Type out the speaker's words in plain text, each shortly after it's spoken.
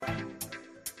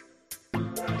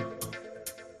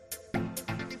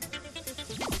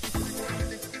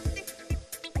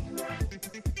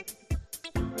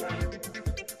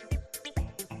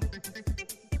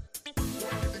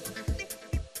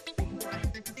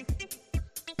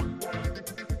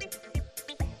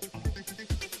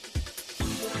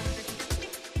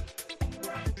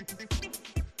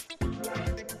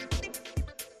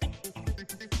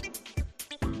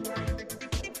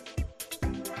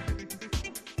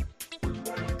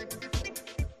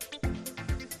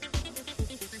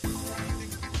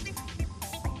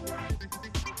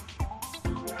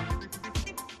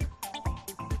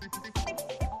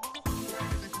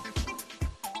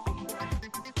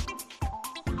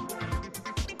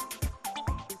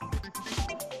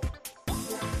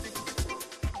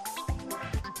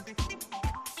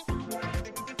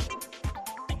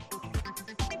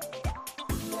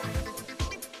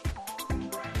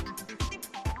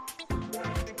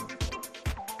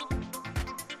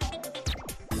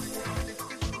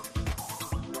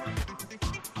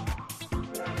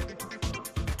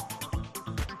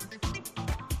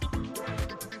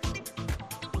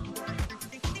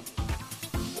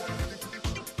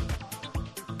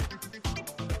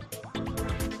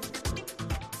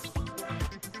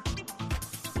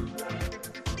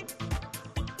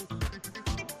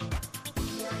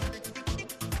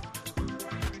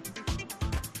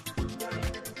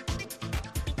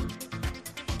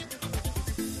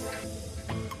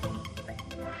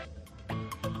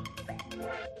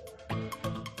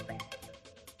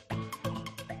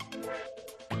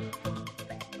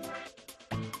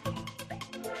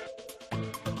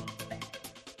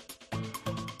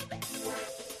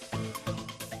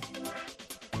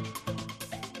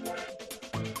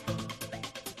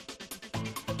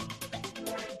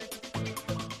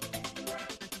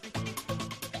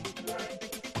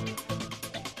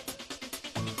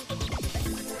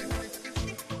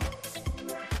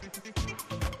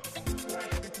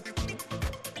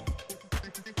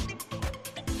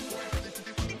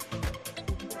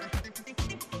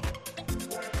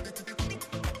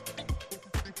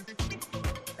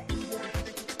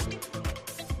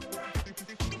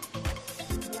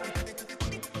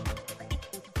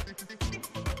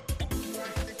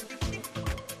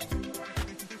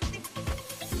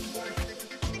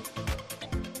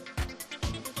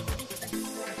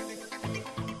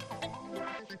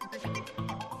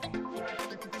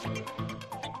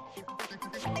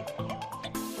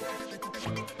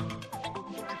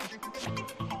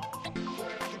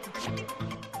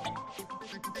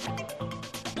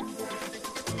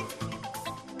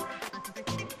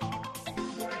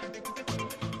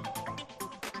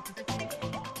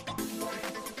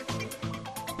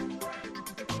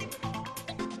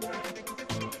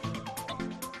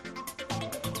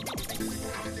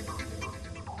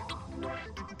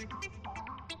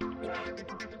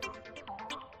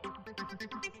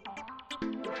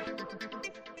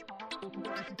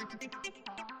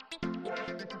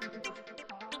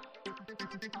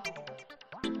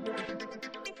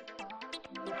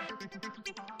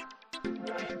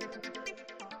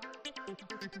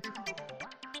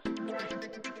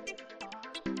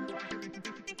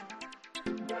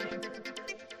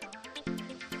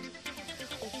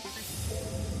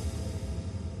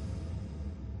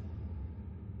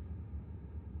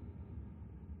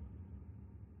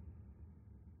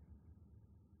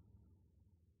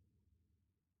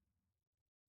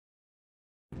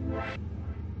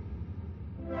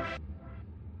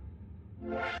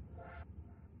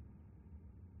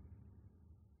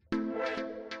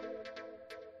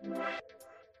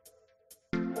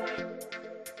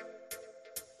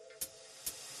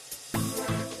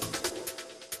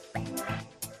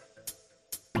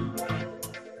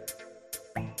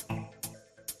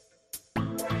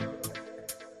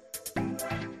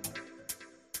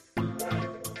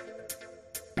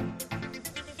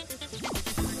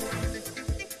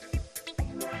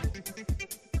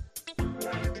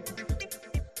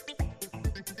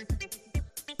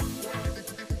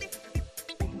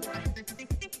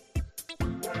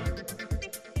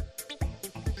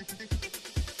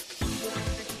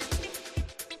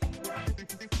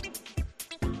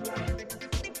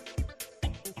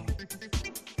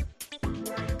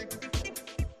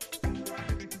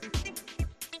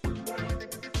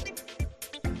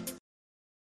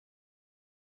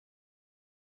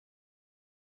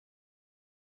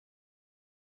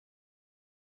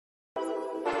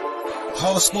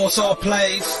Whole sports all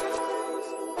plays.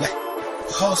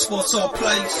 Whole sports all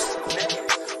plays.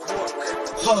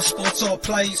 Whole sports all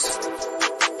plays.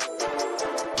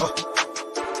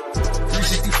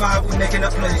 365, we making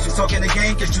up plays. You talking the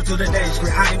game, get you to the days. We're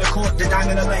high in the court, the dime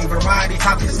in the lane. Variety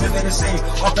topics living the same.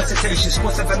 All presentation,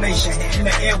 sports information. In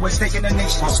the airways, taking the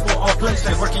nation. All sport, all plays,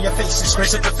 they working your faces.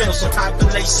 Grace at the field, so tie the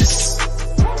laces.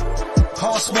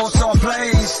 Whole sports all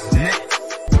plays.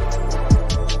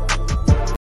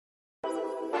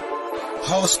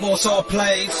 Whole sports all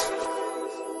plays.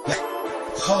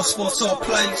 Whole sports all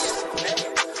plays.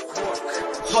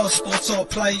 Whole sports all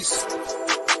plays.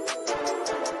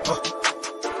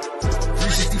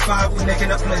 365, we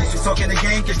making up plays. You talking the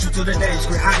game, get you to the days.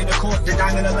 We're high in the court, the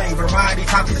dime in the lane. Variety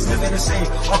topics living the same.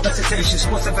 All presentation,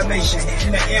 sports information.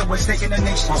 In the airways, taking the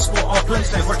nation. All sport, all plays,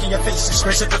 they working your faces.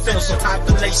 Grace at the field, so tie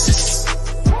the laces.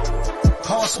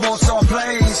 Whole sports all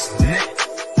plays.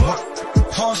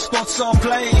 Whole sports all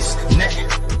plays. Network.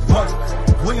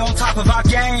 We on top of our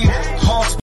game. Whole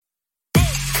sports.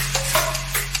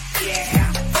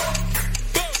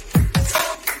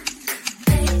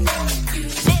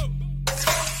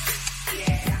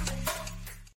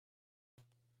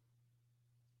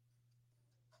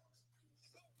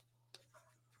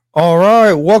 All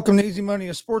right, welcome to Easy Money,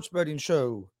 a sports betting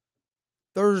show.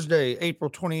 Thursday, April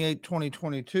 28,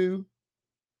 2022.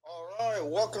 All right,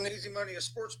 welcome to Easy Money, a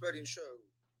sports betting show.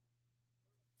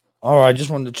 All right, just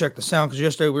wanted to check the sound because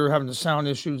yesterday we were having the sound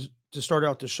issues to start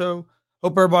out the show.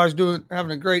 Hope everybody's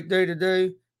having a great day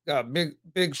today. Got a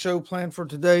big show planned for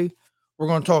today. We're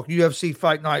going to talk UFC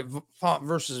Fight Night, Font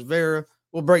versus Vera.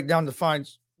 We'll break down the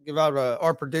fights, give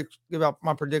out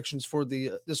my predictions for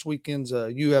this weekend's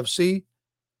UFC.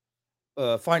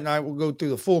 Fight Night, we'll go through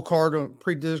the full card on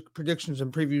predictions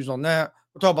and previews on that.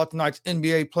 We'll talk about tonight's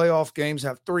NBA playoff games.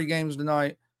 Have 3 games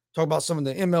tonight. Talk about some of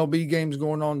the MLB games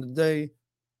going on today.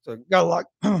 So got a lot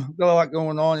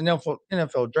going on.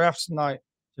 NFL drafts tonight.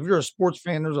 If you're a sports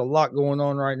fan, there's a lot going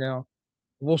on right now.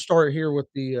 We'll start here with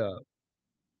the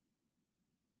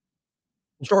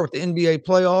NBA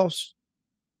playoffs,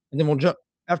 and then we'll jump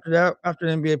after that. After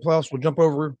the NBA playoffs, we'll jump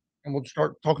over and we'll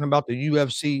start talking about the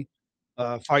UFC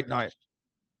Fight Night.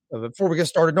 Before we get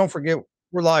started, don't forget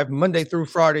we're live Monday through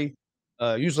Friday,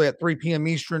 usually at 3 p.m.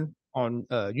 Eastern on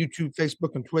YouTube,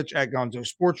 Facebook, and Twitch at Gonzo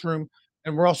Sports Room.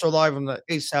 And we're also live on the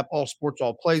ASAP All Sports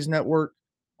All Plays Network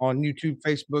on YouTube,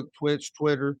 Facebook, Twitch,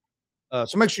 Twitter.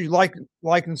 So make sure you like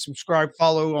and subscribe,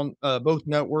 follow on both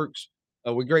networks.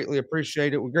 We greatly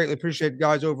appreciate it. We greatly appreciate the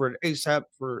guys over at ASAP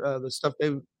for the stuff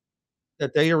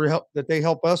that they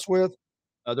help us with.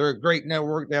 They're a great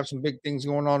network. They have some big things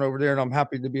going on over there, and I'm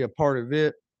happy to be a part of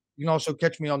it. You can also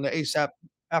catch me on the ASAP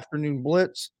Afternoon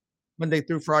Blitz, Monday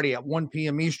through Friday at 1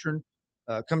 p.m. Eastern.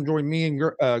 Come join me and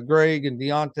Greg and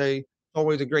Deontay. It's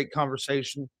always a great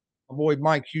conversation. My boy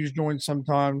Mike Hughes joins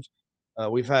sometimes.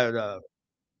 We've had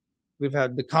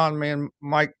the con man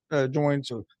Mike join,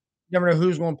 so you never know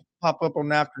who's going to pop up on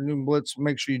the Afternoon Blitz.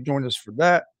 Make sure you join us for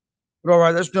that. But all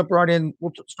right, let's jump right in.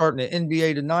 We'll start in the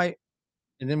NBA tonight.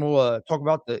 and then we'll talk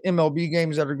about the MLB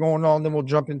games that are going on. Then we'll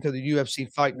jump into the UFC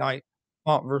Fight Night,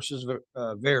 Pump versus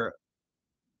Vera.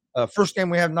 First game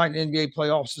we have tonight in the NBA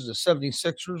playoffs is the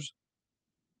 76ers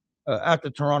at the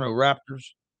Toronto Raptors.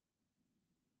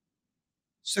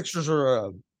 Sixers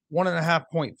are 1.5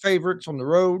 point favorites on the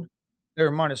road.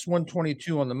 They're minus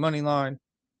 122 on the money line.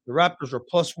 The Raptors are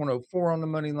plus 104 on the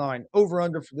money line. Over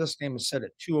under for this game is set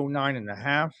at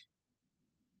 209.5.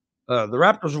 The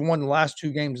Raptors have won the last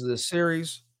two games of this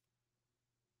series.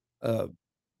 The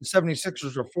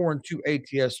 76ers are 4-2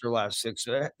 ATS their last six.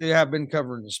 So they have been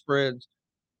covering the spreads.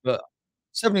 The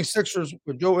 76ers,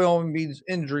 with Joel Embiid's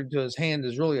injury to his hand,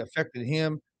 has really affected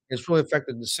him. It's really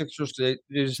affected the Sixers. They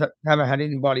just haven't had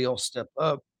anybody else step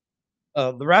up.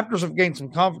 The Raptors have gained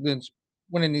some confidence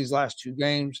winning these last two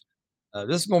games.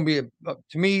 This is going to be,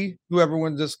 to me, whoever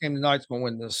wins this game tonight is going to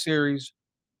win this series.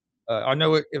 I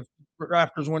know if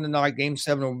Raptors win tonight, Game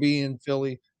 7 will be in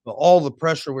Philly, but all the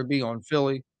pressure would be on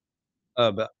Philly.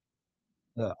 But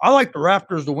I like the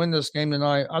Raptors to win this game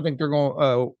tonight. I think they're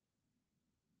going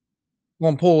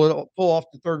to pull off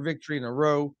the third victory in a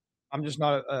row. I'm just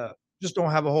not just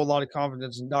don't have a whole lot of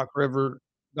confidence in Doc Rivers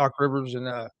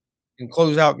in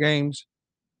closeout games.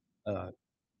 I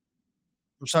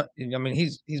mean,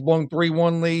 he's blown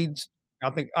 3-1 leads.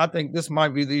 I think this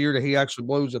might be the year that he actually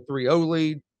blows a 3-0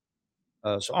 lead.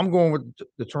 So I'm going with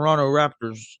the Toronto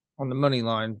Raptors on the money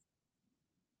line.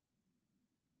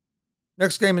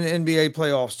 Next game in the NBA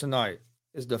playoffs tonight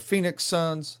is the Phoenix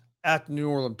Suns at the New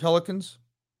Orleans Pelicans.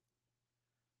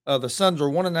 The Suns are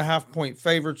 1.5 point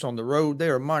favorites on the road. They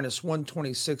are minus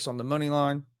 126 on the money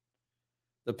line.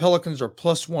 The Pelicans are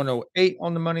plus 108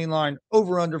 on the money line.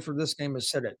 Over under for this game is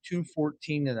set at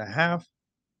 214.5.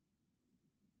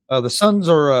 The Suns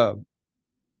are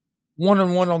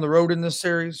 1-1 on the road in this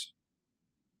series.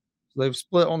 So they've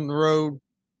split on the road.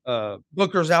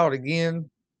 Booker's out again,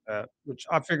 which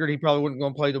I figured he probably wasn't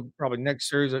going to play the probably next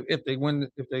series if they win.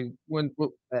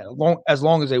 As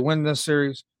long as they win this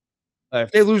series. If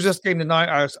they lose this game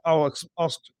tonight, I would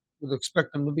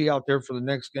expect them to be out there for the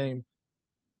next game.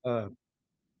 But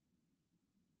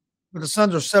the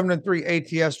Suns are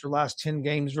 7-3 ATS their last 10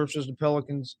 games versus the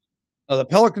Pelicans. The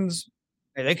Pelicans,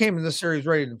 they came in this series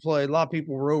ready to play. A lot of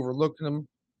people were overlooking them.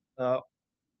 I'll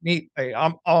admit,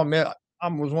 I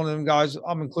was one of them guys.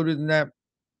 I'm included in that.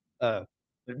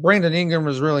 Brandon Ingram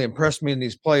has really impressed me in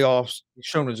these playoffs. He's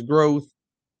shown his growth.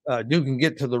 Dude can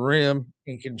get to the rim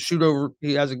and can shoot over.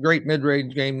 He has a great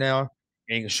mid-range game now,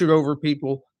 and he can shoot over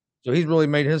people. So he's really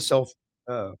made himself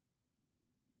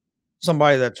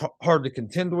somebody that's hard to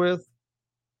contend with.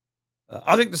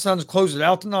 I think the Suns close it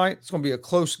out tonight. It's going to be a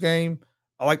close game.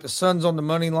 I like the Suns on the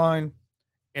money line,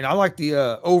 and I like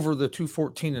the over the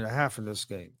 214.5 in this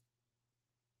game.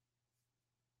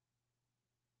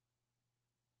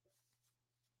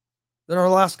 Then our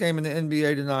last game in the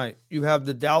NBA tonight, you have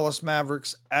the Dallas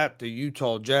Mavericks at the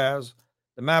Utah Jazz.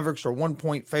 The Mavericks are 1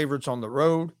 point favorites on the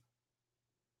road.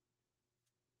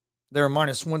 They're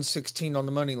minus 116 on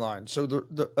the money line. So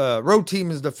the road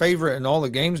team is the favorite in all the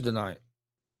games tonight.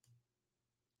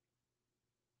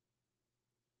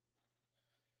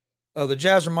 The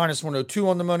Jazz are minus 102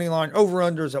 on the money line.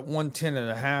 Over-under is at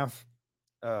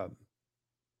 110.5.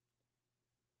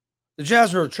 The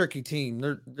Jazz are a tricky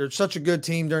team. They're such a good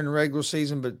team during the regular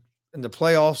season, but in the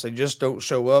playoffs, they just don't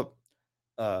show up.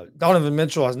 Donovan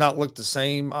Mitchell has not looked the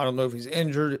same. I don't know if he's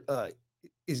injured.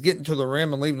 He's getting to the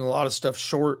rim and leaving a lot of stuff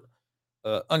short,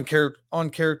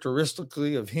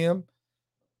 uncharacteristically of him.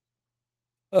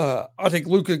 I think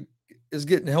Luka is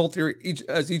getting healthier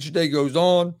as each day goes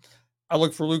on. I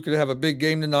look for Luka to have a big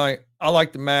game tonight. I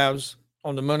like the Mavs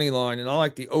on the money line, and I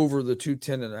like the over the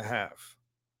 210.5.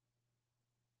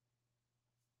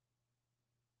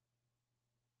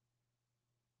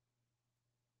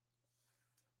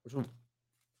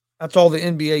 That's all the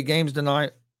NBA games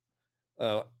tonight.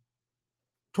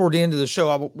 Toward the end of the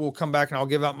show, we'll come back and I'll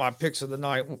give out my picks of the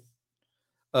night.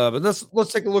 But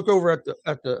let's take a look over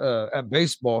at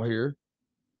baseball here.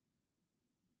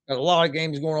 Got a lot of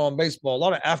games going on in baseball. A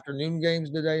lot of afternoon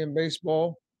games today in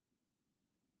baseball.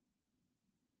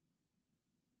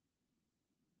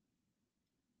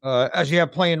 As you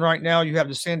have playing right now, you have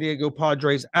the San Diego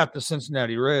Padres at the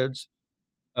Cincinnati Reds.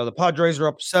 The Padres are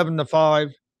up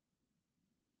 7-5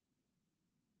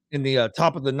 in the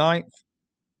top of the ninth.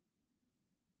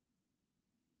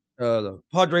 The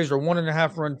Padres are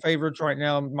 1.5 run favorites right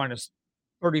now, minus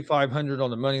 3,500 on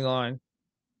the money line.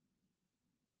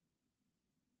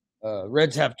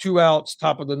 Reds have 2 outs,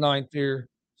 top of the ninth here.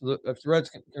 So if the Reds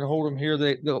can hold them here,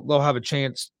 they'll have a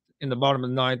chance in the bottom of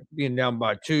the ninth, being down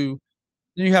by 2.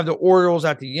 Then you have the Orioles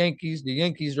at the Yankees. The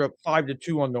Yankees are up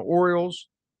 5-2 on the Orioles.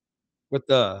 with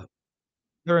they're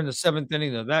in the 7th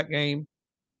inning of that game.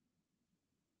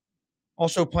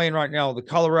 Also playing right now, the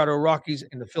Colorado Rockies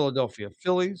and the Philadelphia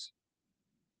Phillies.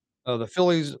 The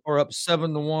Phillies are up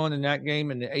 7-1 in that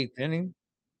game in the 8th inning.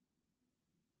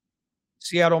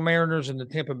 Seattle Mariners and the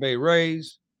Tampa Bay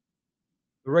Rays.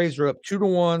 The Rays are up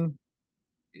 2-1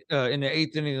 in the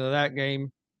 8th inning of that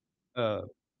game. The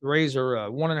Rays are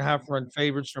 1.5 run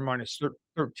favorites. They're minus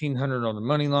 1,300 on the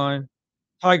money line.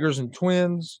 Tigers and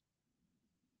Twins.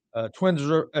 Twins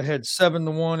are ahead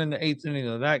 7-1 in the 8th inning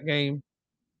of that game.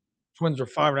 Twins are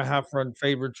 5.5 run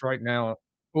favorites right now.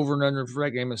 Over and under for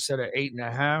that game is set at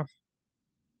 8.5.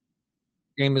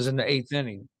 Game is in the 8th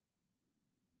inning.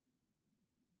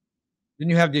 Then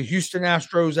you have the Houston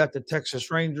Astros at the Texas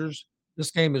Rangers.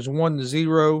 This game is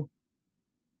 1-0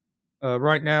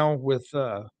 right now with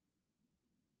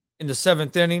in the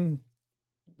 7th inning.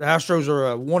 The Astros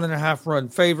are a 1.5 run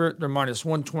favorite. They're minus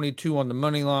 122 on the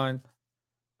money line.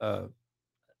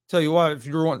 Tell you what, if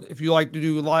you like to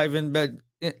do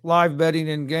live betting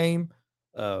in game,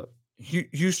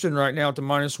 Houston right now at the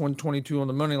minus 122 on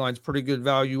the money line is pretty good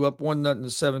value. Up 1-0 in the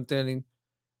 7th inning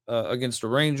against the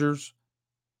Rangers.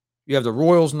 You have the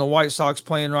Royals and the White Sox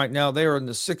playing right now. They are in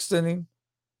the 6th inning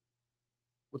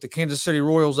with the Kansas City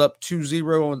Royals up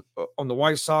 2-0 on the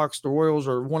White Sox. The Royals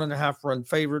are 1.5 run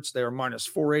favorites. They are minus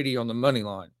 480 on the money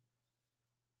line.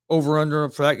 Over under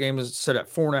for that game is set at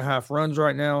 4.5 runs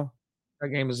right now. That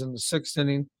game is in the 6th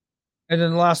inning. And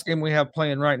then the last game we have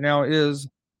playing right now is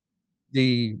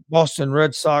the Boston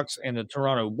Red Sox and the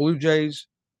Toronto Blue Jays.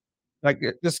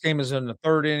 This game is in the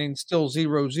 3rd inning, still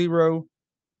 0-0.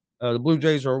 The Blue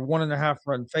Jays are 1.5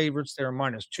 run favorites. They're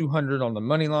minus 200 on the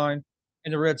money line.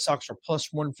 And the Red Sox are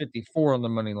plus 154 on the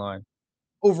money line.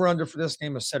 Over under for this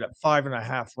game is set at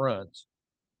 5.5 runs.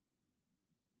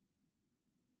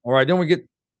 All right, then we get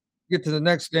to the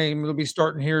next game. It'll be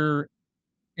starting here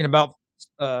in about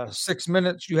 6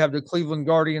 minutes. You have the Cleveland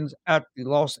Guardians at the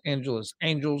Los Angeles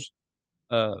Angels.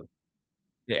 The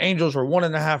Angels are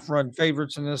 1.5 run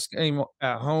favorites in this game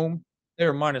at home. They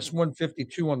are minus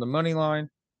 152 on the money line.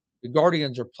 The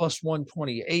Guardians are plus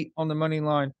 128 on the money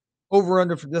line. Over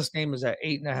under for this game is at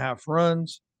 8.5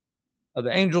 runs. The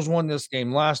Angels won this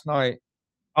game last night.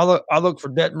 I look for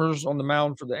Detmers on the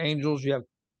mound for the Angels. You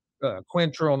have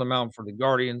Quinter on the mound for the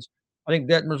Guardians. I think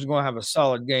Detmers is going to have a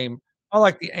solid game. I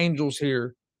like the Angels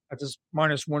here at this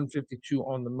minus 152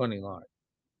 on the money line.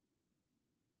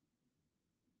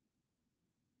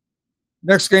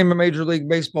 Next game in Major League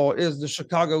Baseball is the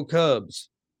Chicago Cubs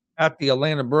at the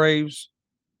Atlanta Braves.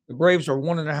 The Braves are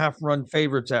 1.5 run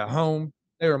favorites at home.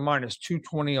 They are minus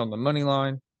 220 on the money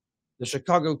line. The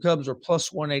Chicago Cubs are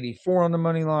plus 184 on the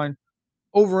money line.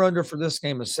 Over under for this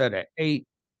game is set at 8.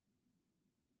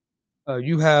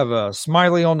 You have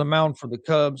Smiley on the mound for the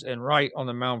Cubs and Wright on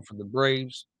the mound for the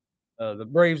Braves. The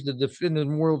Braves, the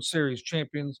defending World Series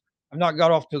champions, have not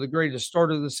got off to the greatest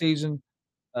start of the season.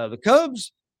 The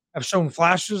Cubs have shown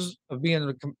flashes of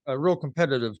being a real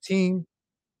competitive team.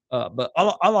 But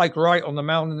I like Wright on the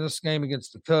mound in this game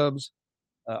against the Cubs.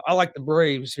 I like the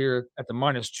Braves here at the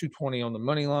minus 220 on the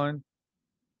money line.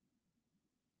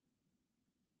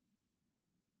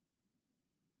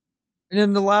 And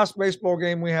then the last baseball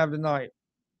game we have tonight.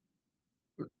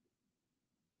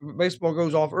 Baseball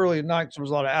goes off early at night, so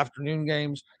there's a lot of afternoon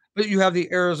games. But you have the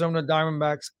Arizona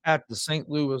Diamondbacks at the St.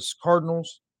 Louis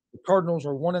Cardinals. The Cardinals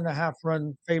are 1.5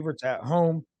 run favorites at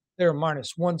home. They're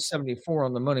minus 174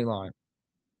 on the money line.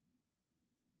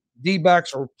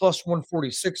 D-backs are plus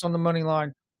 146 on the money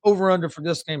line. Over under for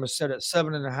this game is set at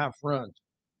 7.5 runs.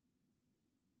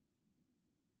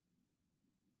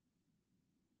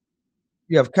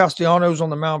 You have Castellanos on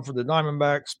the mound for the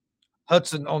Diamondbacks,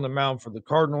 Hudson on the mound for the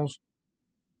Cardinals.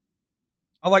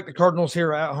 I like the Cardinals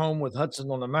here at home with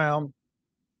Hudson on the mound.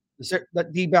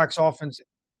 That D-backs offense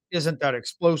isn't that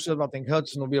explosive. I think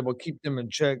Hudson will be able to keep them in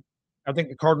check. I think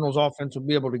the Cardinals offense will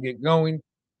be able to get going.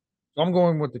 So I'm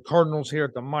going with the Cardinals here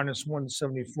at the minus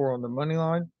 174 on the money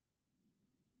line.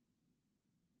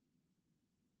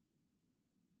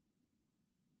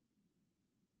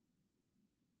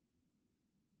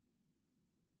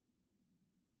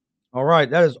 All right,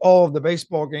 that is all of the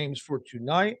baseball games for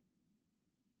tonight.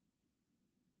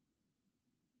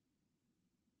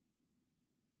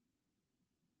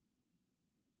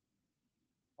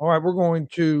 All right, we're going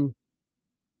to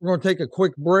take a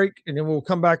quick break, and then we'll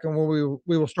come back and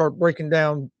we will start breaking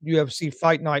down UFC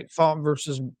Fight Night Font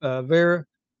versus Vera.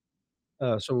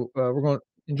 So we're going to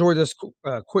enjoy this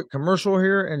quick commercial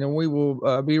here, and then we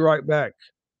will be right back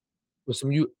with some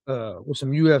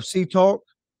UFC talk.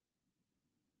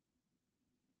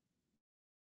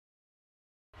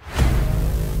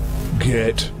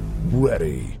 Get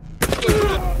ready.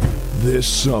 This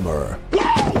summer,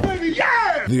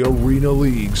 the Arena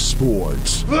League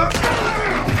Sports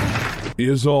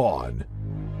is on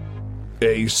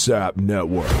ASAP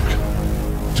Network.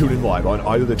 Tune in live on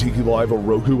either the Tiki Live or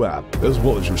Roku app, as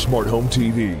well as your smart home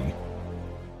TV.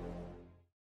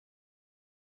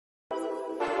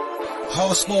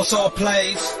 All sports, all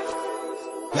plays.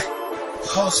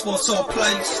 All sports, all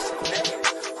plays.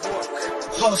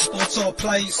 All sports, all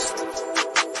plays.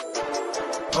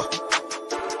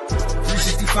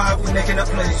 365, we're making a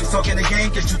place. We talking the game,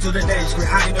 get you through the days. We're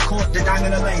high in the court, the dime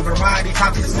in the lane. Variety,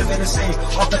 topics, living the same.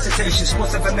 All presentation,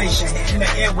 sports information. Hitting the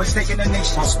airways, taking the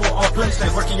nation. All sport, all plays, they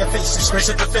working your faces. Grace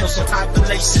at the field, so tie the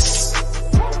laces.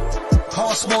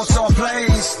 All sports, all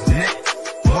plays.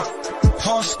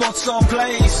 All sports, all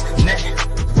plays.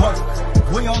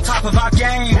 Network. We on top of our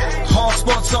game. All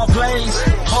sports, all plays.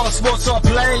 All sports, all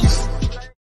plays.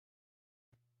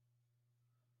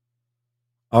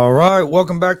 All right,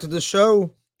 welcome back to the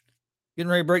show. Getting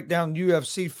ready to break down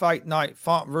UFC Fight Night,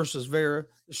 Font versus Vera.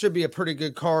 It should be a pretty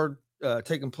good card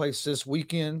taking place this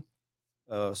weekend.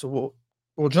 So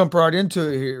we'll jump right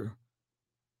into it here.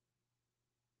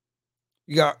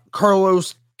 You got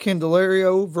Carlos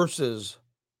Candelario versus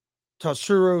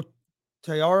Tatsuro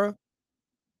Taira.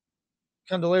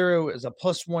 Candelario is a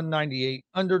plus 198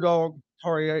 underdog.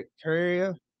 Taira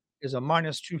is a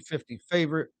minus 250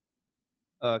 favorite.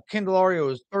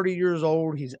 Candelario is 30 years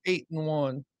old. He's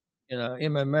 8-1 in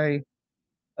MMA.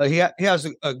 He has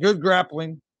a good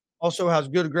grappling, also has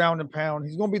good ground and pound.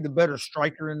 He's going to be the better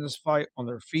striker in this fight on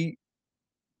their feet.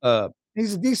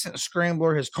 He's a decent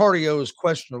scrambler. His cardio is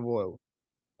questionable.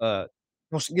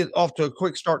 Wants to get off to a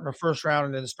quick start in the first round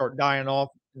and then start dying off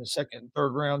in the second and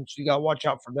third round. So you got to watch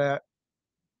out for that.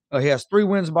 He has 3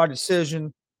 wins by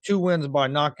decision, 2 wins by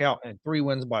knockout, and 3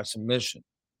 wins by submission.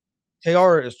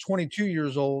 Taira is 22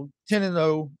 years old,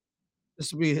 10-0.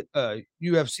 This will be a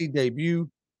UFC debut.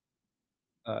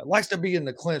 Likes to be in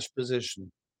the clinch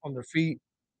position on their feet.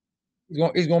 He's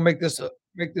going to make this a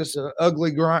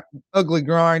ugly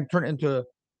grind, turn it into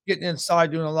getting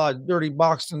inside, doing a lot of dirty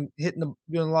boxing, doing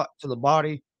a lot to the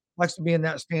body. Likes to be in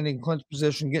that standing clinch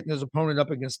position, getting his opponent up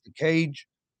against the cage.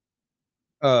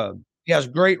 He has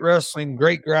great wrestling,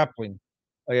 great grappling.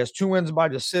 He has 2 wins by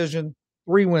decision,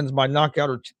 3 wins by knockout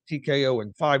or TKO,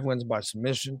 and 5 wins by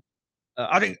submission.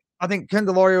 I think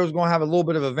Candelario is going to have a little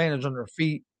bit of advantage on their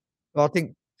feet. But I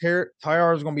think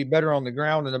Taira is going to be better on the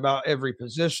ground in about every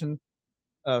position.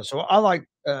 So I like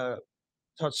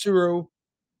Tatsuro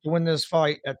to win this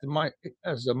fight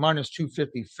as the minus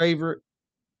 250 favorite.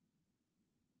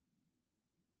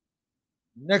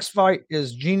 Next fight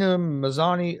is Gina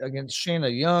Mazzani against Shanna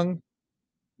Young.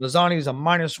 Mazzani is a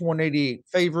minus 188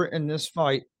 favorite in this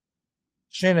fight.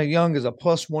 Shanna Young is a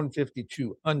plus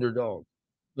 152 underdog.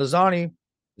 Mazzani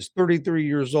is 33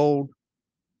 years old.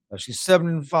 She's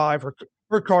 7-5.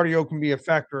 Her cardio can be a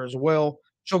factor as well.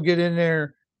 She'll get in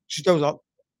there. She throws up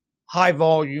high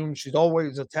volume. She's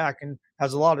always attacking.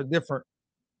 Has a lot of different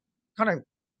kind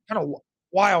of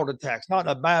wild attacks, not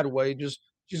in a bad way. Just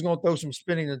she's going to throw some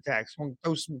spinning attacks. Going to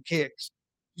throw some kicks.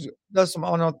 She does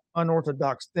some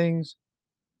unorthodox things.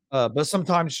 But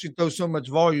sometimes she throws so much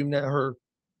volume that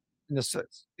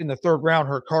in the third round,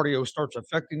 her cardio starts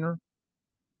affecting her.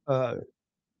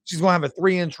 She's going to have a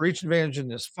 3-inch reach advantage in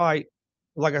this fight.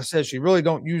 Like I said, she really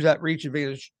don't use that reach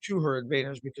advantage to her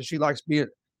advantage because she likes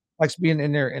being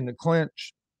in there in the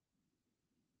clinch.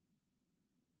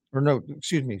 Or no,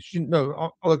 excuse me. I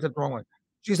looked at the wrong one.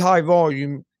 She's high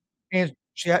volume, and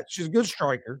she's a good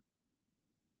striker,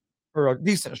 or a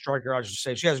decent striker, I should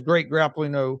say. She has great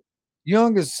grappling, though.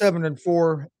 Young is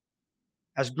 7-4,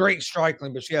 has great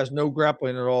striking, but she has no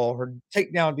grappling at all. Her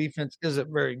takedown defense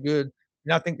isn't very good.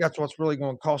 And I think that's what's really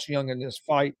going to cost Young in this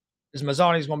fight, is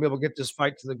Mazzani's going to be able to get this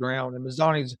fight to the ground. And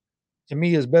Mazzani's, to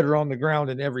me, is better on the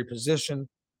ground in every position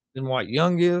than what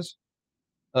Young is.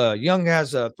 Young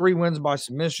has 3 wins by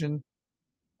submission.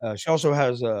 She also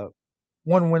has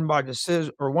 1 win by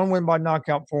decision, or 1 win by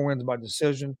knockout, 4 wins by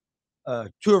decision.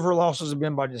 2 of her losses have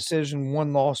been by decision,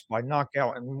 1 loss by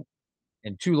knockout, and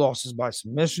 2 losses by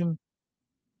submission.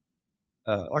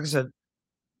 Like I said,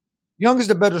 Young is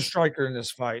the better striker in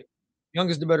this fight. Young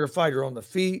is the better fighter on the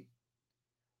feet,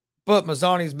 but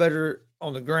Mazzani's better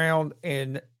on the ground,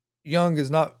 and Young does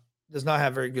not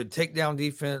have very good takedown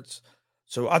defense.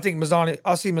 So I think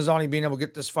I see Mazzani being able to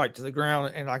get this fight to the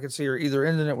ground, and I can see her either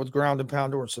ending it with ground and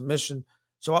pound or submission.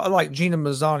 So I like Gina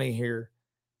Mazzani here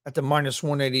at the minus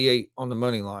 188 on the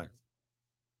money line.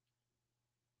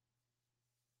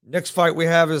 Next fight we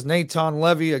have is Nathan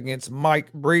Levy against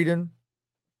Mike Breeden.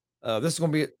 This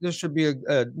should be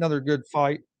another good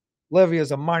fight. Levy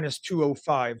is a minus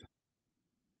 205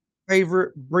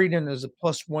 favorite. Breeden is a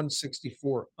plus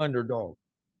 164 underdog.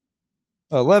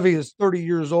 Levy is 30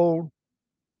 years old,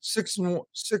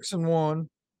 6-1.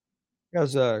 He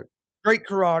has a great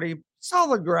karate,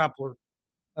 solid grappler.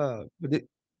 But it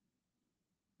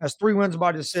has 3 wins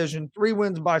by decision, 3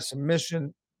 wins by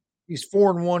submission. He's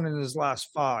 4-1 in his last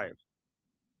 5.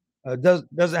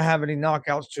 Doesn't have any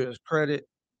knockouts to his credit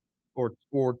or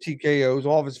TKOs.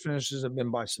 All of his finishes have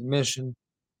been by submission.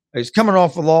 He's coming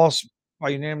off a loss by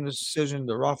unanimous decision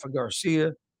to Rafa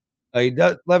Garcia.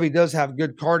 Levy does have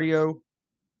good cardio,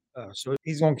 so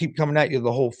he's going to keep coming at you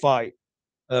the whole fight.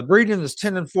 Breeden is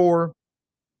 10-4.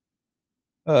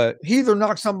 He either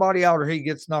knocks somebody out or he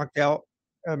gets knocked out.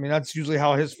 I mean, that's usually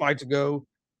how his fights go.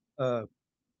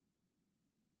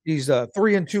 He's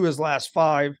 3-2 his last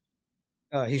 5.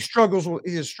 He has struggled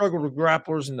with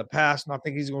grapplers in the past, and I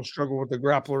think he's going to struggle with the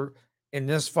grappler in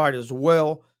this fight as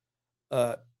well.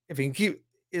 If he can keep,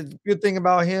 it's a good thing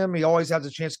about him, he always has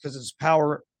a chance because of his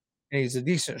power, and he's a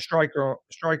decent striker.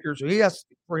 So he has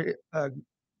for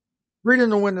Breeden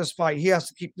to win this fight. He has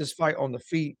to keep this fight on the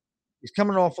feet. He's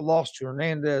coming off a loss to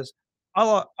Hernandez.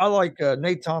 I like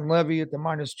Nathan Levy at the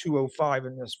minus 205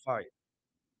 in this fight.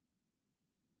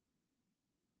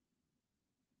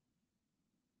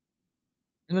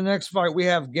 In the next fight, we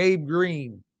have Gabe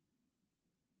Green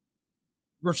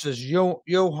versus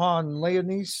Johan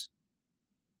Leonis.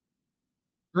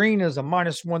 Green is a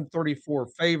minus 134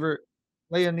 favorite.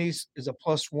 Leonis is a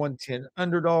plus 110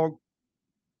 underdog.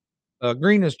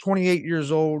 Green is 28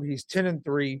 years old. He's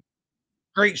 10-3.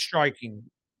 Great striking.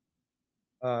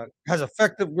 Has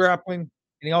effective grappling, and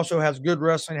he also has good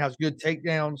wrestling, has good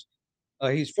takedowns.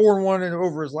 He's 4-1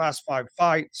 over his last 5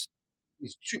 fights.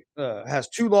 He's has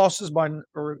 2 losses by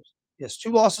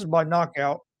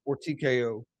knockout or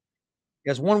TKO. He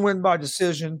has 1 win by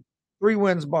decision, 3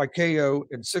 wins by KO,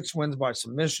 and 6 wins by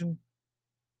submission.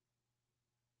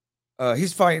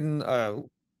 He's fighting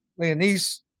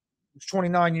Leonis, who's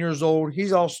 29 years old.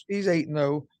 He's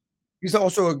 8-0. He's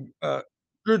also a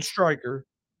good striker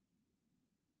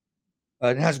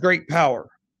and has great power.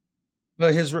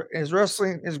 But his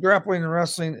wrestling, his grappling and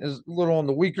wrestling is a little on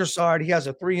the weaker side. He has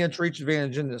a 3-inch reach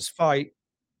advantage in this fight.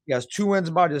 He has 2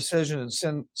 wins by decision and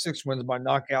 6 wins by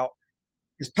knockout.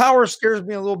 His power scares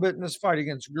me a little bit in this fight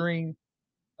against Green,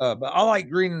 but I like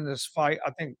Green in this fight.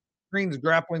 I think Green's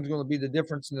grappling is going to be the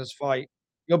difference in this fight.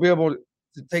 He'll be able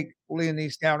to take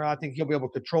Leonis down, and I think he'll be able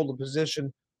to control the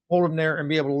position, hold him there, and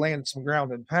be able to land some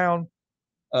ground and pound.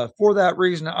 For that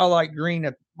reason, I like Green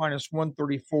at minus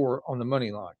 134 on the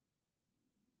money line.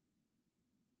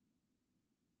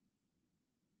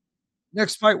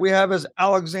 Next fight we have is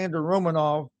Alexander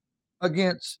Romanov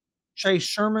against Chase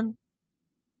Sherman.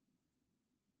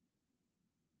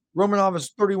 Romanov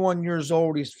is 31 years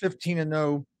old. He's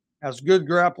 15-0, has good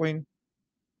grappling,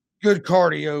 good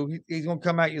cardio. He's going to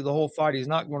come at you the whole fight. He's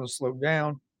not going to slow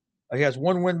down. He has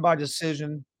 1 win by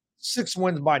decision, 6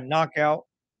 wins by knockout,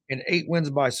 and 8 wins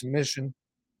by submission.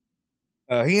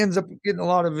 He ends up getting a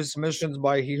lot of his submissions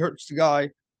by he hurts the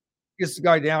guy, gets the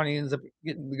guy down, he ends up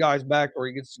getting the guy's back, or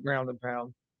he gets the ground and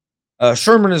pound.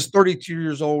 Sherman is 32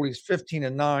 years old. He's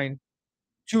 15-9,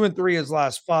 2-3 his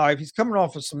last 5. He's coming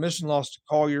off a submission loss to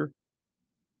Collier.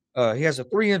 He has a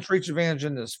 3-inch reach advantage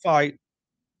in this fight.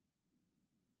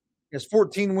 He has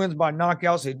 14 wins by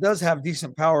knockouts. He does have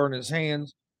decent power in his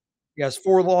hands. He has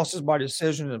 4 losses by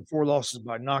decision and 4 losses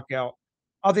by knockout.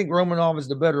 I think Romanov is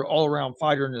the better all-around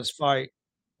fighter in this fight.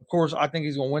 Of course, I think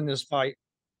he's going to win this fight.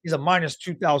 He's a minus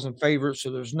 2,000 favorite, so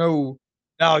there's no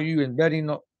value in betting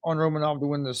on Romanov to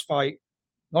win this fight.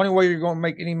 The only way you're going to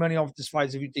make any money off this fight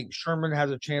is if you think Sherman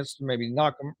has a chance to maybe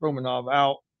knock Romanov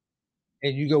out,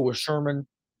 and you go with Sherman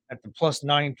at the plus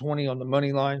 920 on the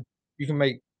money line. You can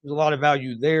make there's a lot of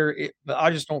value there, but I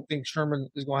just don't think Sherman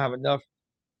is going to have enough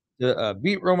to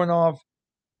beat Romanov.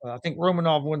 I think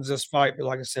Romanov wins this fight, but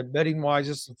like I said, betting wise,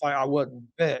 this is a fight I wouldn't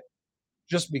bet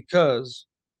just because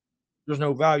there's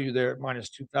no value there at minus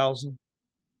 2,000.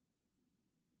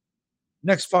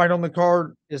 Next fight on the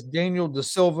card is Daniel Da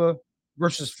Silva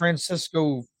versus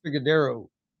Francisco Figueiredo.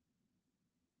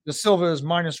 Da Silva is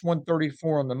minus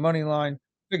 134 on the money line.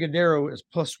 Figueiredo is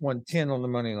plus 110 on the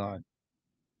money line.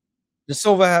 Da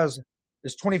Silva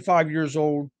is 25 years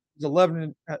old. He's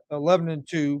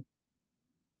 11-2.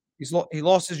 He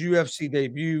lost his UFC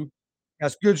debut.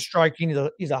 Has good striking.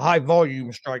 He's a high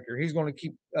volume striker. He's going to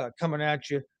keep coming at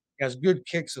you. He has good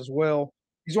kicks as well.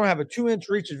 He's going to have a 2-inch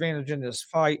reach advantage in this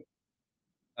fight.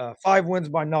 5 wins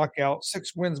by knockout,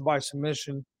 6 wins by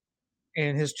submission,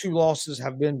 and his 2 losses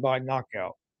have been by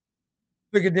knockout.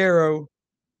 Figueiredo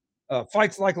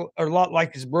Fights like a lot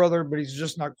like his brother, but he's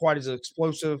just not quite as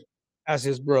explosive as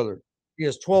his brother. He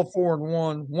has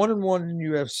 12-4-1, 1-1 in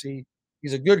UFC.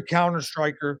 He's a good counter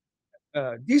striker,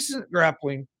 decent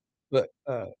grappling, but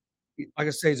like I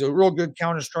say, he's a real good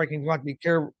counter striking. You have to be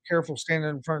careful standing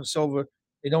in front of Silva.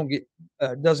 They doesn't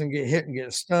get hit and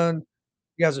get stunned.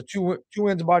 He has a two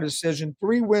wins by decision,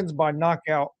 3 wins by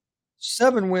knockout,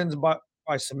 7 wins by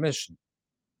submission.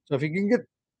 So if he can get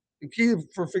the key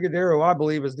for Figueiredo, I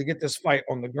believe, is to get this fight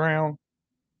on the ground.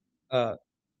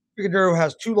 Figueiredo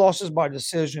has 2 losses by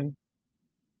decision.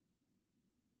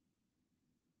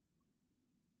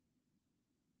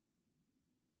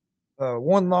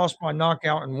 One loss by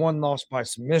knockout and 1 loss by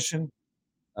submission.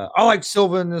 I like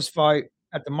Silva in this fight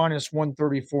at the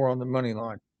 -134 on the money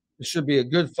line. This should be a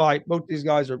good fight. Both these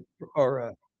guys are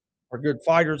good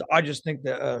fighters. I just think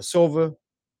that Silva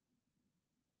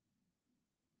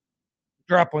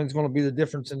grappling is going to be the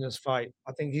difference in this fight.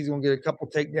 I think he's going to get a couple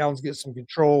takedowns, get some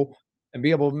control, and be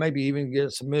able to maybe even get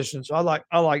a submission. So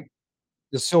I like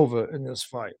the Silva in this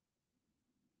fight.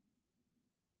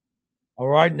 All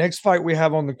right, next fight we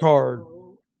have on the card.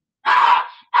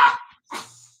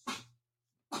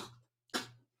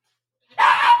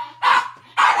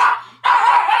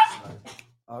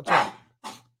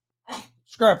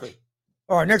 Scrap it.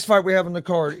 All right, next fight we have on the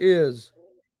card is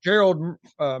Gerald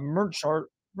Meerschaert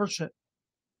versus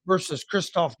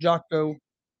Krzysztof Jotko.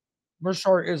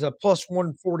 Meerschaert is a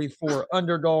 +144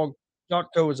 underdog.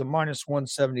 Jotko is a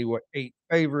 -178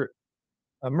 favorite.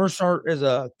 Meerschaert is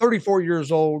 34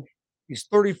 years old. He's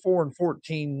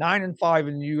 34-14, 9-5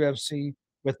 in the UFC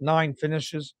with 9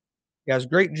 finishes. He has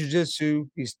great jiu-jitsu.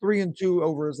 He's 3-2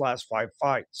 over his last 5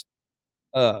 fights.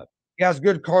 He has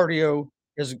good cardio.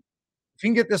 If he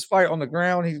can get this fight on the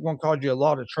ground, he's going to cause you a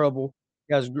lot of trouble.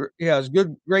 He has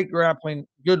great grappling,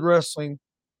 good wrestling,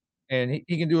 and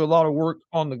he can do a lot of work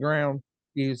on the ground.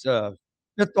 He's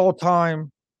 5th all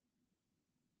time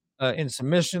in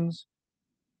submissions,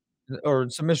 or in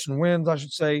submission wins, I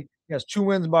should say. He has 2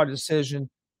 wins by decision,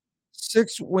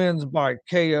 6 wins by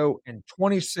KO, and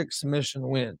 26 submission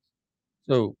wins.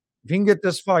 So if he can get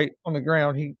this fight on the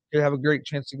ground, he could have a great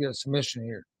chance to get a submission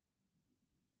here.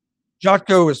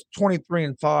 Jotko is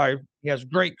 23-5. He has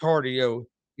great cardio.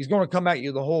 He's going to come at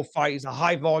you the whole fight. He's a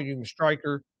high volume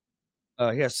striker.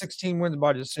 He has 16 wins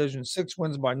by decision, 6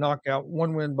 wins by knockout,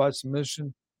 1 win by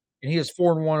submission, and he is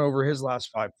 4-1 over his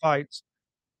last 5 fights.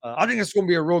 I think it's going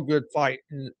to be a real good fight,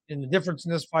 and the difference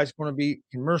in this fight is going to be,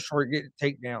 can Meerschaert get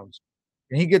takedowns?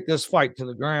 Can he get this fight to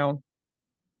the ground?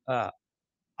 I'm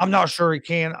not sure he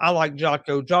can. I like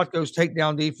Jotko. Jotko's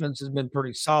takedown defense has been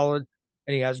pretty solid,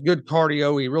 and he has good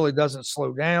cardio. He really doesn't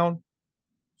slow down.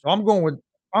 So I'm going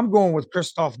with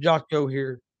Krzysztof Jotko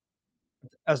here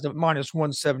as the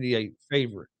 -178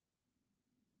 favorite.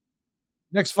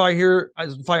 Next fight here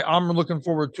is the fight I'm looking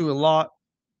forward to a lot,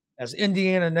 as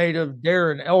Indiana native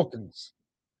Darren Elkins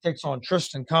takes on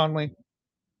Tristan Connelly.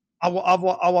 I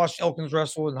watched Elkins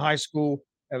wrestle in high school,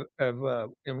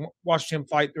 and watched him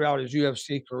fight throughout his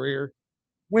UFC career.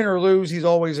 Win or lose, he's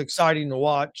always exciting to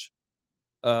watch.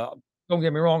 Don't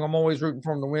get me wrong, I'm always rooting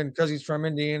for him to win because he's from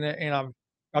Indiana, and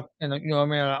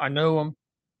I know him.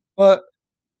 But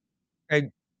hey,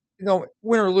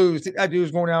 win or lose, that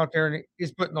dude's going out there and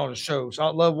he's putting on a show. So I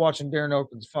love watching Darren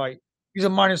Elkins fight. He's a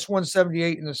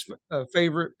 -178 in this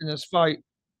favorite in this fight.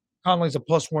 Connelly's a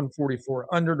 +144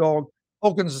 underdog.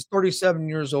 Elkins is 37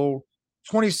 years old,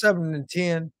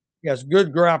 27-10. He has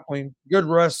good grappling, good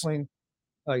wrestling.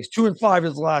 He's 2-5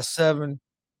 his last 7.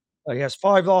 He has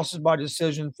 5 losses by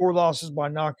decision, 4 losses by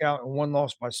knockout, and 1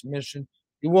 loss by submission.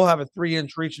 He will have a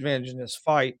 3-inch reach advantage in this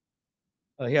fight.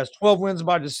 He has 12 wins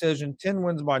by decision, 10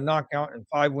 wins by knockout, and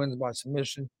 5 wins by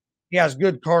submission. He has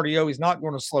good cardio. He's not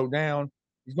going to slow down.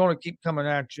 He's going to keep coming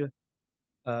at you.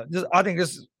 I think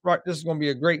this is going to be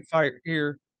a great fight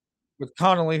here with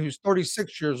Connelly, who's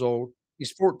 36 years old.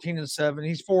 He's 14-7.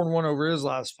 He's 4-1 over his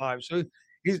last 5. So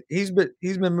he's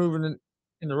been moving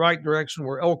in the right direction,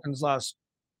 where Elkins' last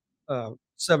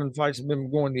 7 fights have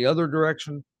been going the other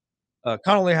direction.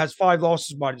 Connelly has 5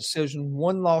 losses by decision,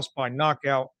 1 loss by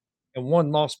knockout, and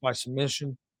 1 loss by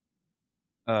submission.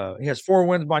 He has 4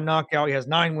 wins by knockout. He has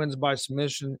 9 wins by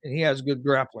submission, and he has good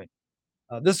grappling.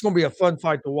 This is going to be a fun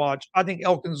fight to watch. I think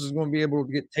Elkins is going to be able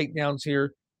to get takedowns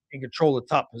here and control the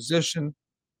top position.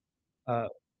 I'm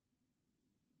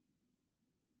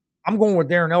going with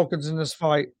Darren Elkins in this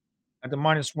fight at the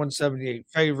 -178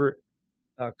 favorite.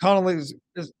 Connelly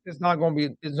is not going to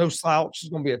be no slouch. It's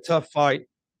going to be a tough fight.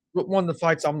 One of the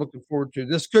fights I'm looking forward to.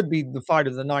 This could be the fight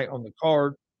of the night on the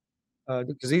card,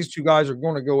 because these 2 guys are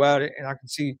going to go at it, and I can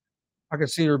see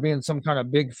there being some kind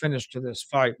of big finish to this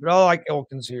fight. But I like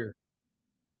Elkins here.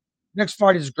 Next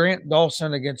fight is Grant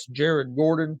Dawson against Jared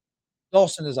Gordon.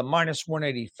 Dawson is a minus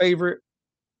 180 favorite.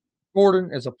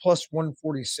 Gordon is a plus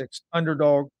 146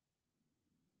 underdog.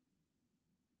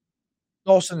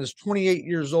 Dawson is 28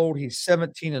 years old. He's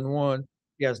 17-1.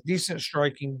 He has decent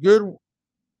striking, good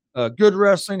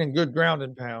wrestling, and good ground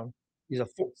and pound. He's a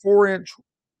 4-inch.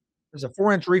 There's a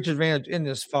 4-inch reach advantage in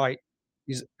this fight.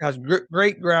 He has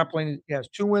great grappling. He has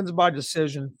 2 wins by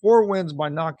decision, 4 wins by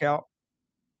knockout,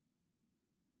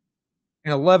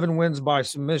 and 11 wins by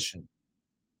submission.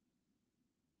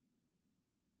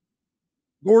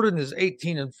 Gordon is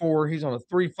 18-4. He's on a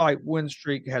 3-fight win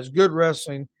streak, has good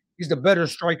wrestling. He's the better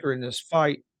striker in this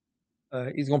fight.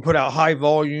 He's going to put out high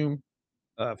volume,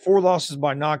 4 losses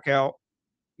by knockout.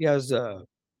 He's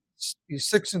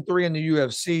 6-3 in the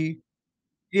UFC.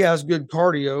 He has good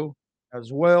cardio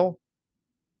as well.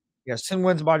 He has 10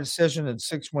 wins by decision and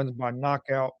 6 wins by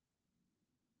knockout.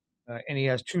 And he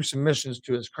has 2 submissions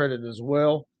to his credit as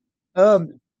well. I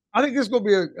think this is going to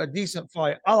be a decent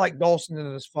fight. I like Dawson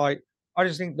in this fight. I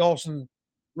just think Dawson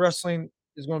wrestling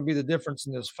is going to be the difference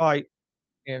in this fight.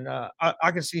 And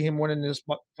I can see him winning this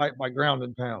fight by ground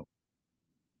and pound.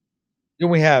 Then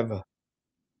we have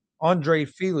Andre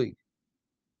Fili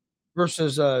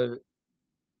versus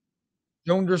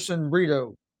Jonderson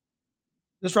Brito.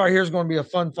 This right here is going to be a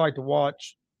fun fight to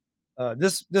watch.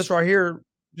 This right here,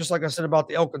 just like I said about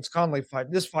the Elkins Conley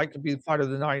fight, this fight could be the fight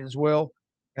of the night as well.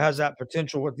 It has that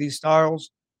potential with these styles.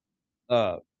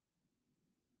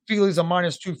 Fili's a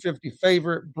minus 250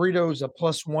 favorite. Brito's a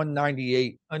plus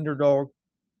 198 underdog.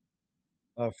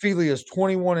 Fili is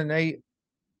 21-8.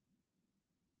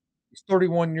 He's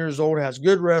 31 years old, has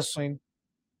good wrestling.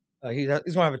 He's going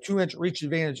to have a 2-inch reach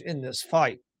advantage in this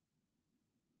fight.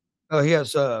 He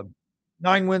has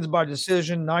 9 wins by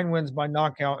decision, 9 wins by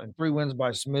knockout, and 3 wins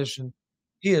by submission.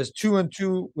 He is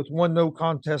 2-2 with 1 no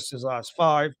contest his last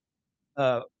 5.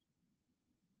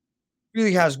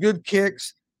 Fili has good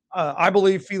kicks. I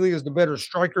believe Fili is the better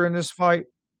striker in this fight.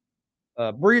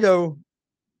 Brito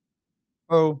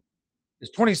is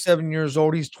 27 years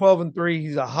old. He's 12-3.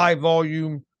 He's a high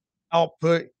volume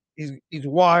output. He's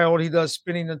wild. He does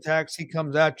spinning attacks. He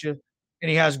comes at you, and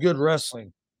he has good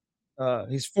wrestling.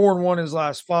 He's 4-1 his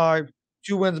last 5,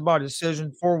 2 wins by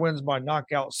decision, 4 wins by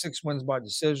knockout, 6 wins by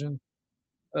decision.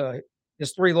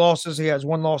 His 3 losses, he has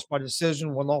 1 loss by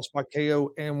decision, 1 loss by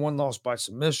KO, and 1 loss by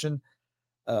submission.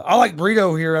 I like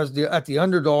Brito here at the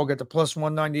underdog at the plus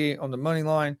 198 on the money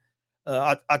line.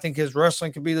 I think his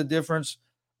wrestling could be the difference.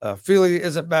 Fili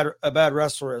isn't a bad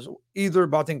wrestler as either,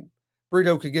 but I think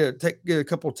Brito could get a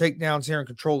couple of takedowns here and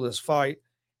control this fight.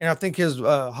 And I think his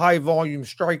high volume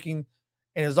striking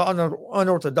and his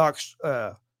unorthodox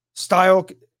style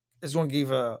is going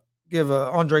to give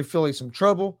Andre Fili some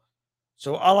trouble.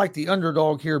 So I like the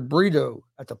underdog here, Brito,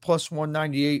 at the plus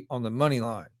 198 on the money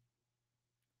line.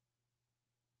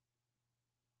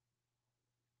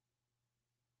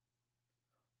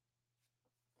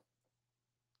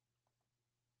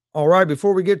 All right,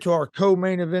 before we get to our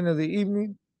co-main event of the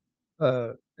evening,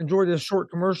 enjoy this short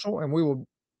commercial, and we will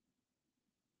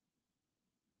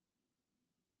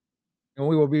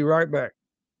be right back.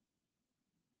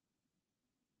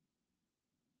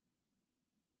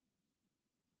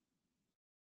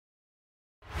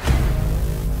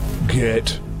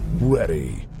 Get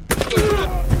ready.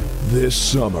 This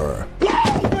summer,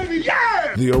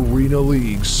 the Arena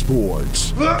League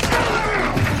Sports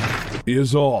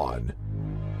is on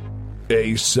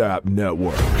ASAP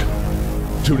Network.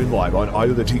 Tune in live on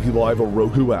either the Tiki Live or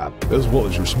Roku app, as well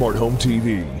as your smart home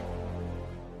TV.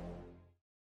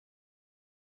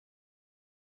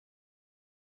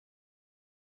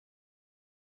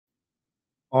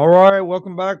 All right,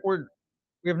 welcome back. We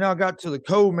have now got to the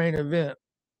co-main event.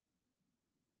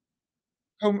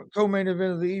 Co-main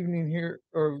event of the evening here,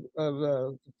 or of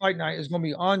the fight night, is going to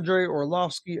be Andre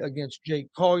Arlovski against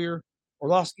Jake Collier.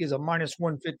 Arlovski is a minus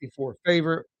 154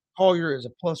 favorite. Collier is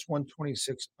a plus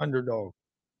 126 underdog.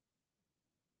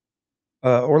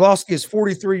 Arlovski is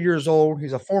 43 years old.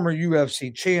 He's a former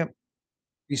UFC champ.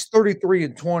 He's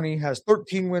 33-20, has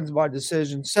 13 wins by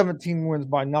decision, 17 wins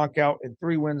by knockout, and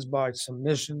 3 wins by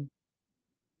submission.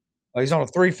 He's on a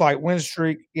 3-fight win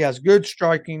streak. He has good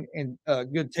striking and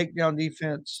good takedown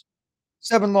defense.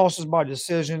 7 losses by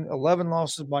decision, 11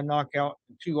 losses by knockout,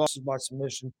 and 2 losses by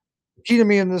submission. The key to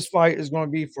me in this fight is going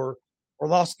to be for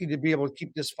Arlovski to be able to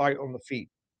keep this fight on the feet.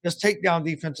 His takedown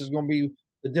defense is going to be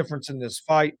the difference in this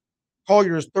fight.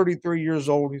 Collier is 33 years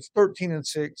old. He's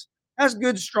 13-6, has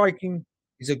good striking.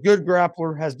 He's a good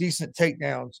grappler, has decent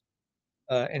takedowns.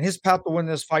 And his path to win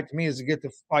this fight to me is to get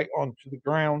the fight onto the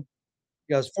ground.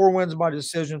 He has 4 wins by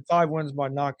decision, 5 wins by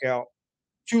knockout,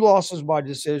 2 losses by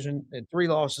decision and 3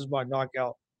 losses by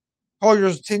knockout.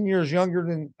 Collier's 10 years younger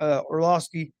than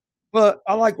Orlovsky, but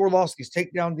I like Orlovsky's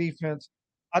takedown defense.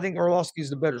 I think Orlovsky's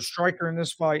the better striker in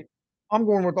this fight. I'm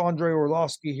going with Andre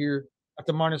Orlovsky here at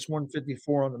the minus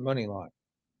 154 on the money line.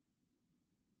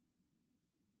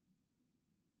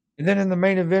 And then in the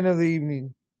main event of the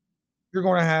evening, you're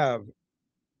going to have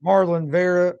Marlon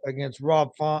Vera against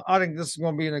Rob Font. I think this is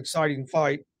going to be an exciting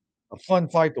fight, a fun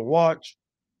fight to watch.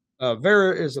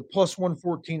 Vera is a plus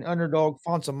 114 underdog.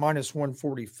 Font's a minus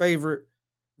 140 favorite.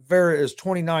 Vera is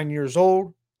 29 years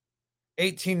old,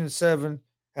 18-7,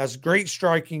 has great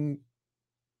striking,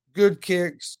 good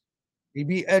kicks. He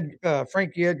beat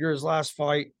Frankie Edgar his last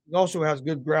fight. He also has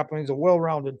good grappling. He's a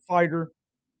well-rounded fighter.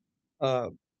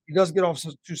 He does get off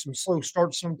to some slow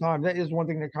starts sometimes. That is one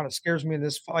thing that kind of scares me in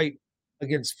this fight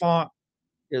against Font.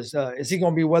 Is he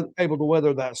going to be able to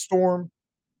weather that storm?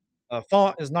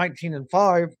 Font is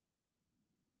 19-5,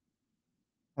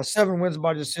 has 7 wins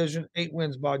by decision, 8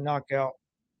 wins by knockout,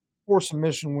 4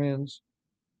 submission wins.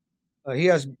 He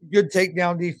has good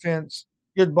takedown defense,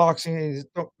 good boxing. He's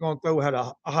going to throw at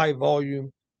a high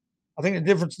volume. I think the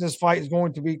difference in this fight is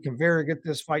going to be, can Vera get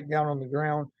this fight down on the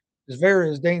ground? Because Vera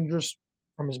is dangerous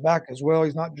from his back as well.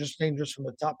 He's not just dangerous from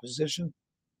the top position.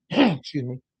 Excuse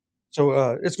me.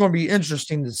 So it's going to be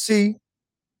interesting to see.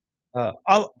 I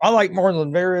like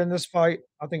Marlon Vera in this fight.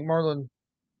 I think Marlon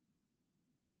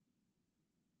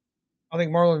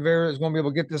Vera is going to be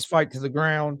able to get this fight to the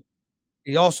ground.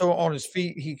 He also, on his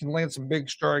feet, he can land some big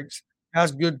strikes,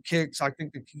 has good kicks. I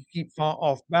think that can keep Font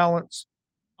off balance.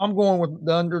 I'm going with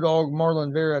the underdog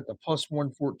Marlon Vera at the plus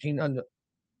 114 on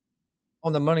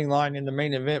the money line in the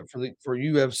main event for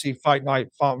UFC Fight Night,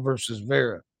 Font versus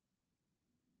Vera.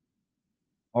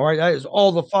 All right, that is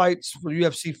all the fights for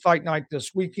UFC Fight Night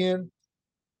this weekend.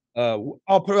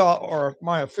 I'll put out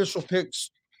my official picks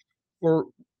for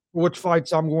which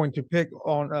fights I'm going to pick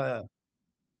on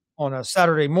a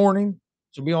Saturday morning.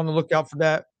 So be on the lookout for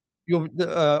that.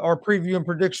 Our preview and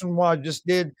prediction, what I just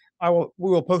did, we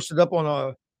will post it up on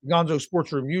a Gonzo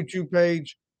Sports Room YouTube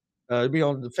page. It'll be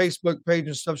on the Facebook page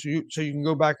and stuff, so you can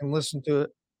go back and listen to it.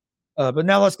 But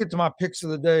now let's get to my picks of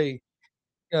the day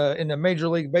in the Major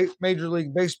League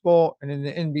Baseball and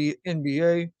in the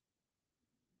NBA.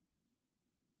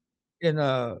 In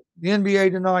the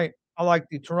NBA tonight, I like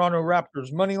the Toronto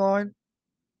Raptors money line.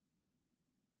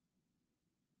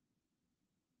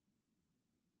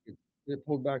 Get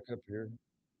pulled back up here.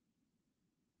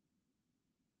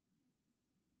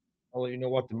 I'll let you know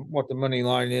what the money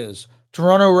line is.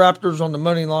 Toronto Raptors on the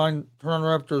money line. Toronto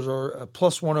Raptors are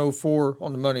plus 104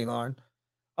 on the money line.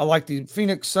 I like the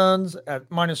Phoenix Suns at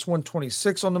minus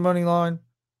 126 on the money line.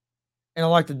 And I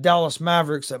like the Dallas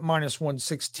Mavericks at minus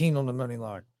 116 on the money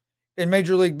line. In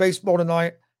Major League Baseball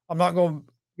tonight, I'm not going to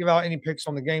give out any picks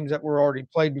on the games that were already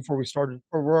played before we started,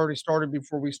 or were already started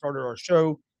before we started our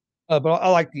show. But I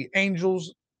like the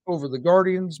Angels over the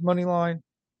Guardians money line,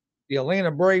 the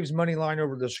Atlanta Braves money line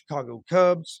over the Chicago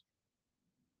Cubs,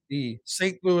 the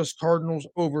St. Louis Cardinals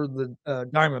over the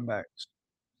Diamondbacks.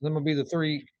 Them will be the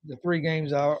three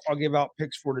games I'll give out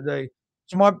picks for today.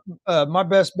 So my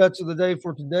best bets of the day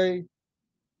for today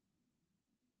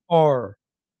are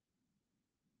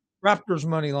Raptors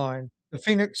money line, the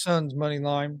Phoenix Suns money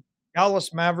line,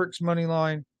 Dallas Mavericks money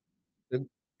line, the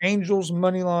Angels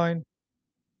money line,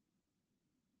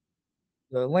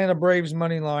 the Atlanta Braves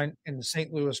money line, and the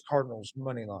St. Louis Cardinals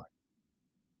money line.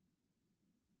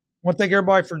 I want to thank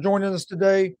everybody for joining us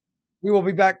today. We will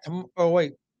be back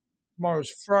tomorrow's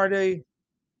Friday.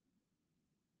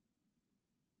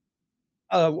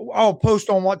 I'll post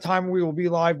on what time we will be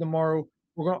live tomorrow.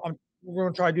 We're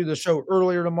going to try to do the show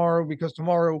earlier tomorrow because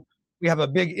tomorrow we have a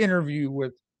big interview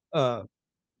with pro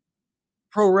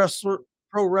wrestler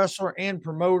and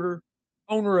promoter,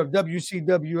 owner of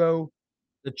WCWO,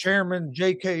 the chairman,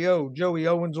 JKO, Joey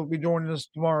Owens, will be joining us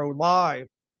tomorrow live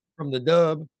from the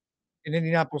Dub in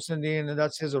Indianapolis, Indiana.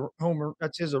 That's his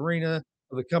arena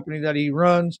of the company that he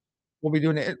runs. We'll be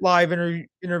doing a live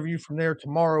interview from there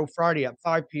tomorrow, Friday at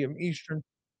 5 p.m. Eastern.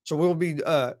 So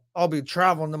I'll be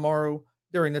traveling tomorrow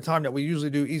during the time that we usually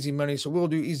do Easy Money. So we'll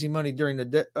do Easy Money during the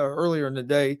day, earlier in the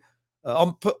day.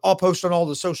 I'll post on all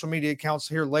the social media accounts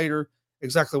here later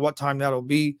exactly what time that'll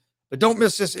be. But don't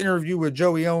miss this interview with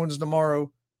Joey Owens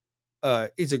tomorrow.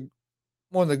 He's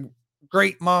one of the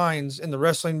great minds in the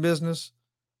wrestling business.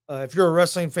 If you're a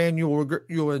wrestling fan,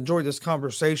 you'll enjoy this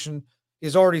conversation.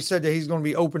 He's already said that he's going to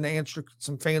be open to answer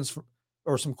some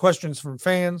some questions from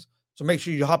fans. So make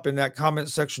sure you hop in that comment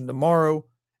section tomorrow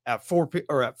at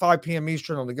 5 p.m.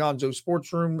 Eastern on the Gonzo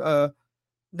Sports Room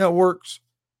networks.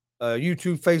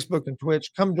 YouTube, Facebook, and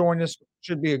Twitch. Come join us.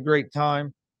 Should be a great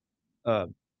time.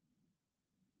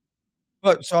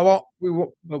 But so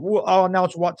I'll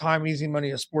announce what time Easy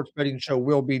Money, a sports betting show,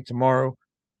 will be tomorrow.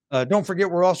 Don't forget,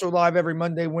 we're also live every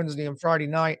Monday, Wednesday, and Friday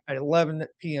night at 11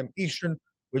 p.m. Eastern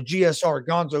with GSR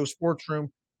Gonzo Sports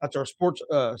Room. That's our sports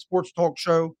talk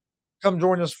show. Come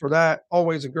join us for that.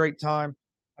 Always a great time.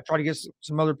 I try to get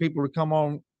some other people to come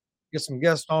on, get some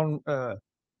guests on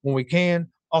when we can.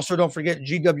 Also, don't forget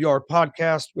GWR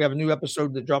Podcast. We have a new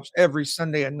episode that drops every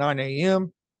Sunday at 9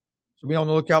 a.m. So be on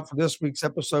the lookout for this week's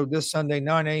episode this Sunday,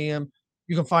 9 a.m.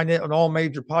 You can find it on all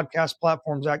major podcast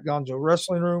platforms at Gonzo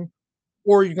Wrestling Room,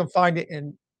 or you can find it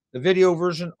in the video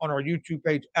version on our YouTube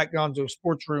page at Gonzo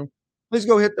Sports Room. Please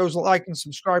go hit those like and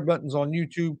subscribe buttons on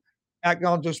YouTube at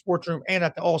Gonzo Sports Room and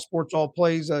at the All Sports All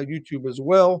Plays YouTube as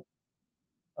well.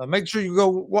 Make sure you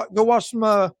go watch some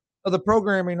of the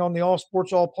programming on the All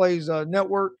Sports All Plays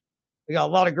network. They got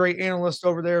a lot of great analysts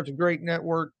over there. It's a great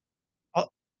network.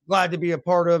 Glad to be a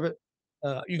part of it.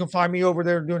 You can find me over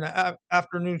there doing an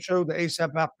afternoon show, the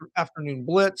ASAP Afternoon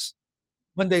Blitz,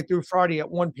 Monday through Friday at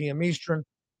 1 p.m. Eastern.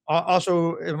 I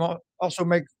also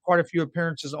make quite a few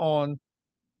appearances on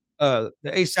the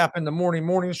ASAP in the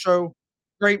morning show.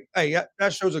 Great. Hey,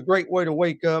 that show's a great way to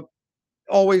wake up.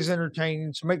 Always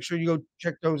entertaining. So make sure you go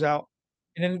check those out.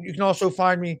 And then you can also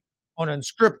find me on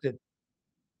Unscripted,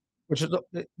 which is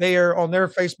they are on their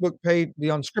Facebook page, the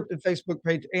Unscripted Facebook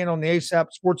page, and on the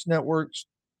ASAP Sports Networks.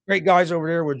 Great guys over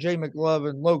there with Jay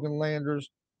McLovin, Logan Landers,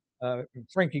 and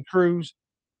Frankie Cruz.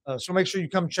 So make sure you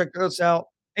come check us out.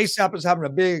 ASAP is having a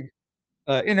big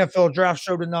NFL draft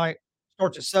show tonight.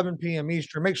 Starts at 7 p.m.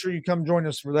 Eastern. Make sure you come join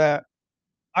us for that.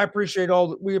 We appreciate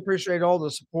all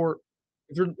the support.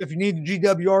 If you need a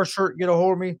GWR shirt, get a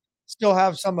hold of me. Still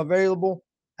have some available.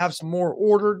 Have some more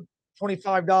ordered.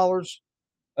 $25.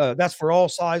 That's for all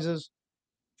sizes.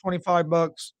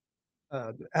 $25.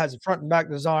 Has a front and back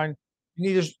design.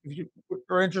 If you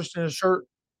are interested in a shirt,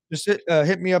 just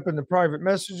hit me up in the private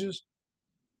messages.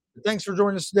 Thanks for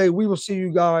joining us today. We will see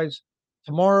you guys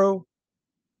tomorrow.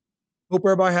 Hope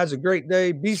everybody has a great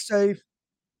day. Be safe.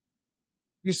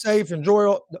 Be safe. Enjoy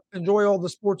all the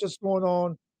sports that's going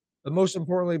on. But most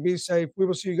importantly, be safe. We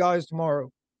will see you guys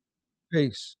tomorrow.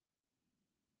 Peace.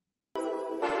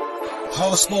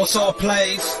 All sports, all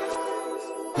plays.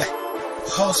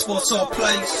 All sports, all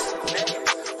plays.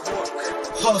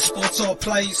 All sports, all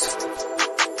plays.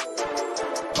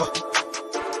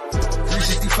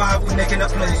 365, we making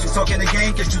up plays. You talking the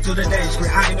game, get you through the days. We're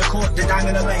high in the court, the dime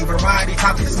in the lane. Variety,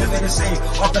 topics, living the same.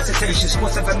 All presentation,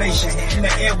 sports information. Hitting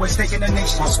the airways, taking the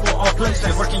nation. All sport, all plays,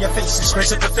 like working your faces.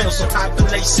 Grace at the field, so tie the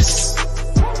laces.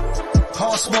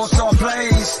 All sports, all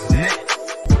plays.